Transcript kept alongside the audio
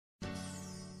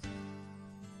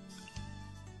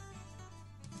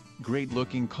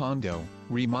great-looking condo,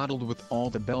 remodeled with all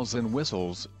the bells and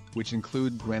whistles, which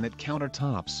include granite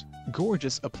countertops,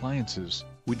 gorgeous appliances,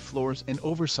 wood floors and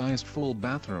oversized full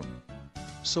bathroom.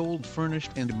 Sold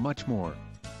furnished and much more.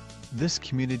 This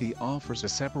community offers a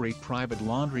separate private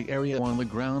laundry area on the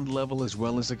ground level as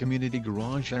well as a community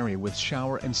garage area with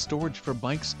shower and storage for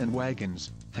bikes and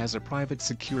wagons, has a private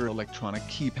secure electronic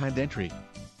keypad entry.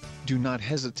 Do not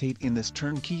hesitate in this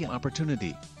turnkey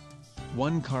opportunity.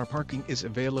 One car parking is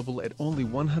available at only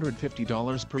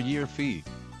 $150 per year fee.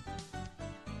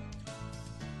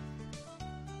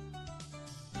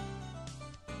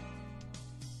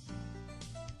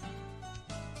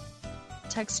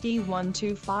 Text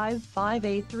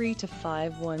E125583 to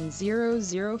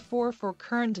 51004 for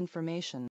current information.